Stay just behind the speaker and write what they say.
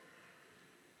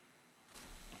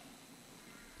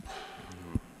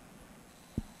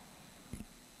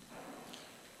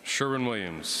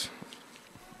Sherwin-Williams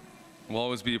will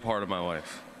always be a part of my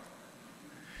life,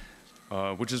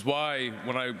 which is why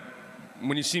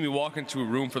when you see me walk into a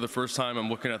room for the first time, I'm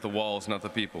looking at the walls, not the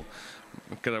people,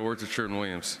 because I worked at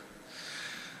Sherwin-Williams.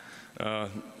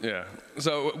 Yeah.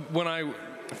 So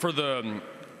for the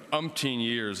umpteen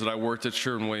years that I worked at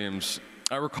Sherwin-Williams,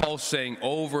 I recall saying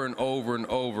over and over and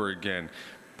over again,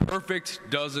 perfect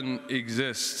doesn't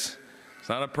exist. It's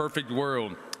not a perfect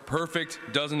world. Perfect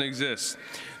doesn't exist.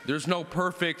 There's no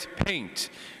perfect paint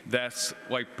that's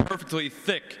like perfectly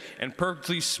thick and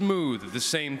perfectly smooth at the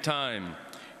same time.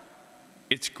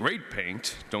 It's great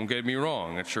paint, don't get me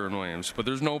wrong, at Sherwin-Williams, but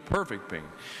there's no perfect paint.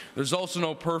 There's also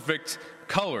no perfect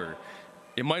color.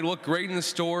 It might look great in the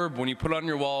store, but when you put it on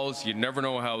your walls, you never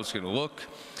know how it's going to look.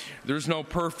 There's no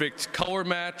perfect color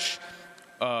match.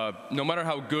 No matter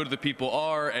how good the people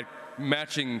are at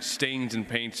matching stains and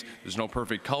paints, there's no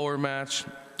perfect color match.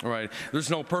 All right.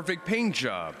 There's no perfect paint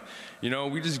job.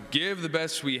 We just give the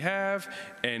best we have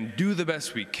and do the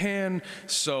best we can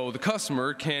so the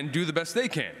customer can do the best they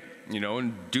can,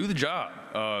 and do the job.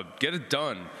 Get it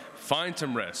done. Find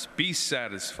some rest. Be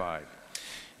satisfied.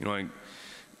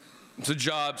 So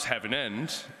jobs have an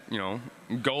end.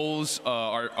 Goals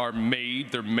are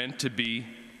made. They're meant to be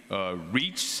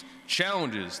reached.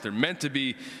 Challenges, they're meant to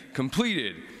be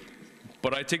completed.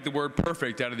 But I take the word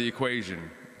perfect out of the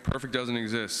equation. Perfect doesn't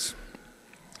exist.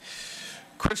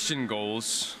 Christian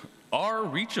goals are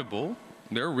reachable.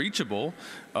 They're reachable,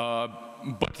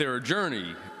 but they're a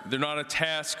journey. They're not a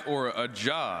task or a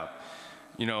job.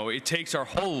 It takes our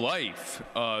whole life,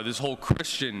 this whole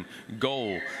Christian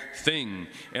goal thing.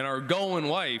 And our goal in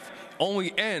life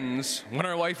only ends when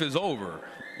our life is over,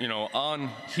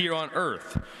 here on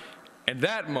earth. At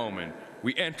that moment,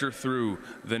 we enter through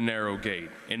the narrow gate.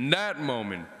 In that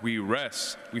moment, we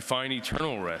rest. We find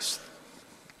eternal rest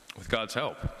with God's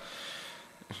help.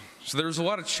 So there's a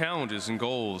lot of challenges and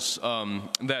goals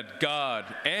that God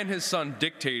and His Son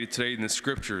dictated today in the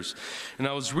Scriptures. And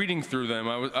I was reading through them.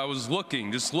 I was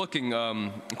looking.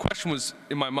 The question was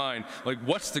in my mind, like,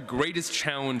 what's the greatest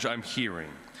challenge I'm hearing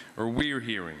or we're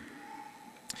hearing?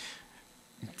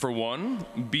 For one,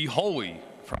 be holy.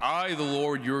 For I, the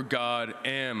Lord your God,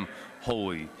 am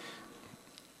holy.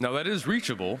 Now that is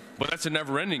reachable, but that's a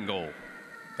never-ending goal.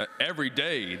 Every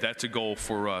day, that's a goal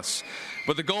for us.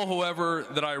 But the goal, however,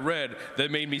 that I read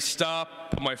that made me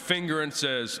stop, put my finger and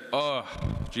says, oh,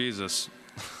 Jesus.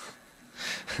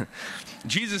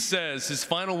 Jesus says, his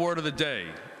final word of the day,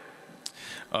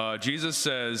 Jesus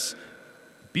says,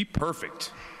 be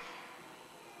perfect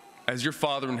as your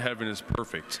Father in heaven is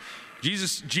perfect.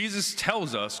 Jesus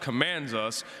tells us, commands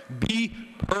us, be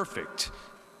perfect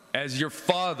as your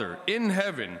Father in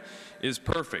heaven is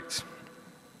perfect.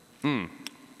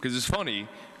 Because it's funny,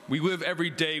 we live every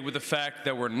day with the fact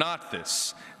that we're not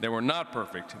this, that we're not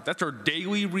perfect. That's our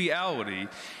daily reality,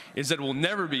 is that we'll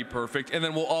never be perfect and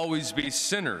then we'll always be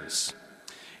sinners.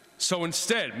 So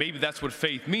instead, maybe that's what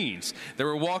faith means, that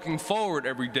we're walking forward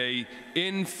every day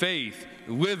in faith,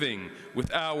 living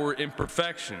with our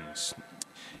imperfections.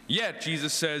 Yet,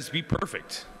 Jesus says, be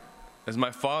perfect, as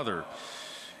my Father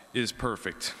is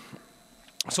perfect.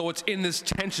 So it's in this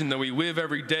tension that we live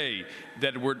every day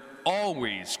that we're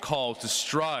always called to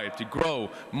strive, to grow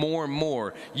more and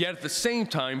more, yet at the same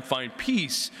time find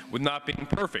peace with not being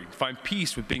perfect, find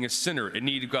peace with being a sinner in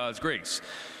need of God's grace.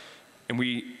 And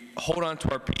we hold on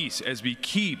to our peace as we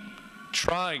keep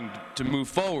trying to move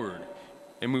forward,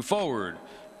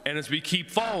 and as we keep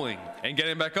falling and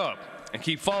getting back up, and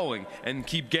keep falling and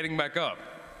keep getting back up.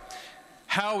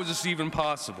 How is this even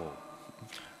possible?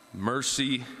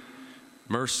 Mercy.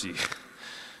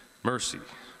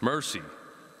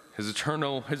 His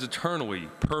eternally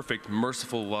perfect,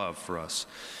 merciful love for us.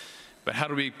 But how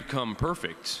do we become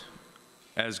perfect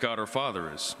as God our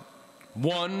Father is?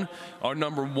 Our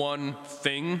number one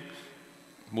thing,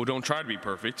 well, don't try to be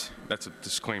perfect. That's a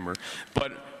disclaimer.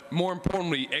 But more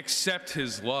importantly, accept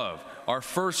His love. Our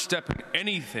first step in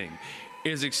anything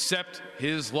is accept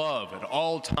His love at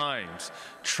all times.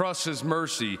 Trust His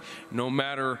mercy no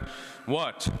matter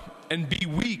what. And be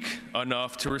weak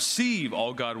enough to receive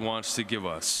all God wants to give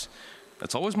us.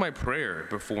 That's always my prayer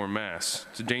before Mass.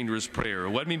 It's a dangerous prayer.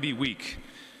 Let me be weak.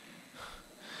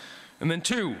 And then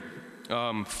 2,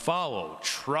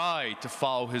 try to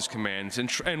follow His commands,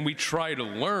 and we try to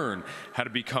learn how to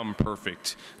become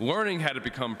perfect. Learning how to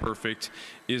become perfect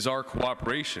is our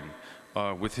cooperation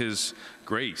with His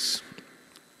grace.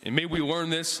 And may we learn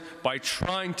this by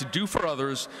trying to do for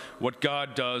others what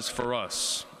God does for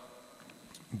us.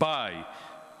 By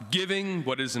giving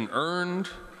what isn't earned,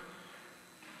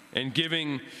 and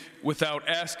giving without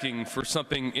asking for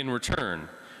something in return.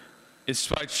 It's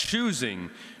by choosing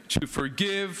to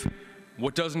forgive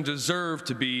what doesn't deserve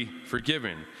to be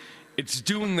forgiven. It's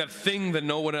doing that thing that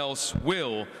no one else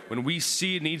will when we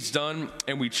see it needs done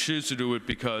and we choose to do it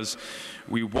because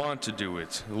we want to do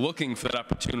it. Looking for that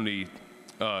opportunity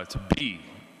to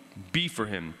be for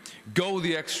him. Go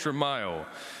the extra mile.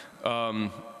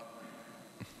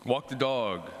 Walk the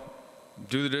dog.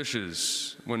 Do the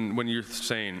dishes when you're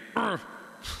saying, "Ugh."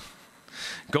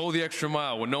 Go the extra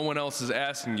mile when no one else is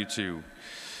asking you to.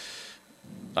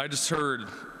 I just heard,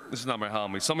 this is not my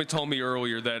homily, somebody told me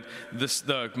earlier that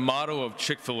the motto of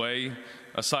Chick-fil-A,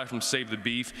 aside from save the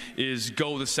beef, is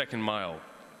go the second mile.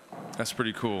 That's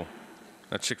pretty cool.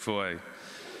 That's Chick-fil-A.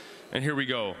 And here we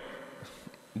go.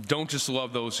 Don't just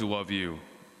love those who love you.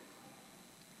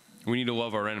 We need to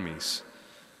love our enemies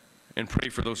and pray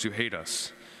for those who hate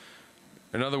us.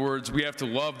 In other words, we have to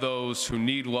love those who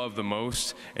need love the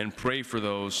most and pray for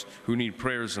those who need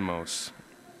prayers the most.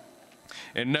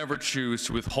 And never choose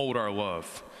to withhold our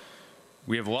love.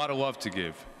 We have a lot of love to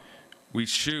give. We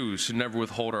choose to never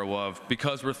withhold our love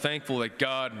because we're thankful that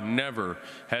God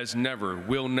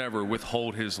will never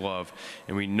withhold his love.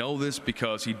 And we know this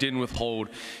because he didn't withhold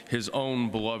his own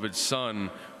beloved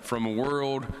Son from a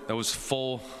world that was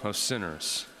full of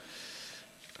sinners.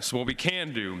 So what we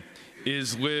can do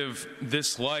is live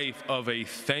this life of a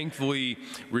thankfully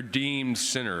redeemed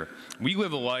sinner. We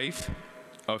live a life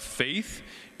of faith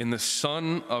in the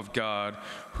Son of God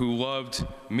who loved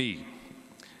me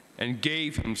and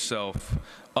gave himself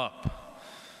up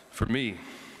for me.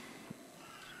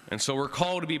 And so we're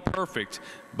called to be perfect,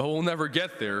 but we'll never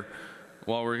get there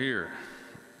while we're here.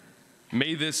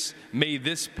 May this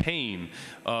pain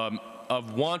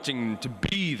of wanting to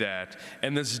be that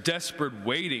and this desperate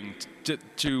waiting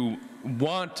to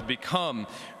want to become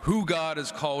who God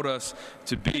has called us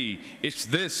to be, it's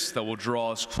this that will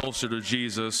draw us closer to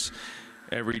Jesus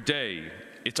every day.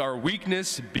 It's our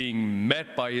weakness being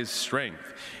met by his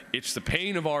strength. It's the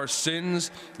pain of our sins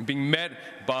being met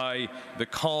by the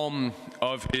calm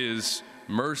of his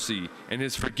mercy and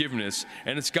his forgiveness.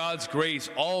 And it's God's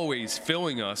grace always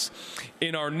filling us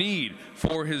in our need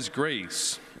for his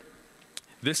grace.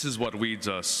 This is what leads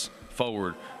us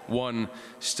forward, one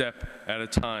step at a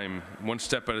time,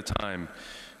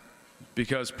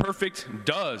 because perfect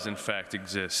does, in fact,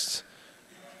 exist.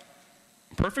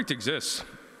 Perfect exists.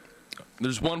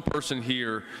 There's one person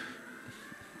here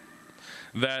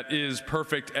that is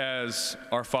perfect as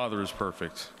our Father is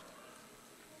perfect,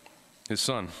 his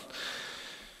Son.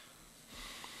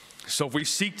 So if we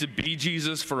seek to be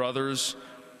Jesus for others,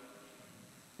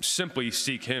 simply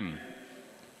seek him.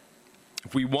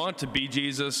 If we want to be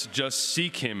Jesus, just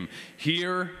seek him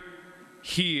here,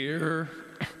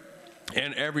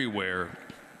 and everywhere.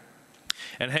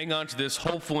 And hang on to this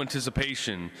hopeful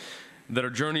anticipation that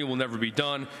our journey will never be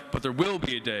done, but there will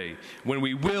be a day when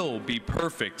we will be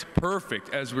perfect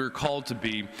as we're called to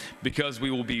be, because we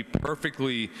will be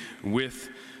perfectly with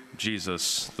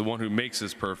Jesus, the one who makes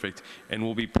us perfect, and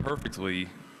will be perfectly,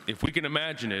 if we can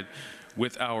imagine it,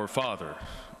 with our Father,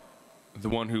 the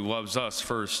one who loves us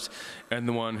first, and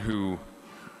the one who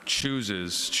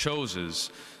chooses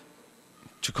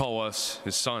to call us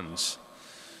his sons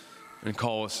and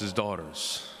call us his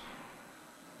daughters.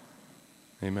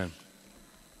 Amen.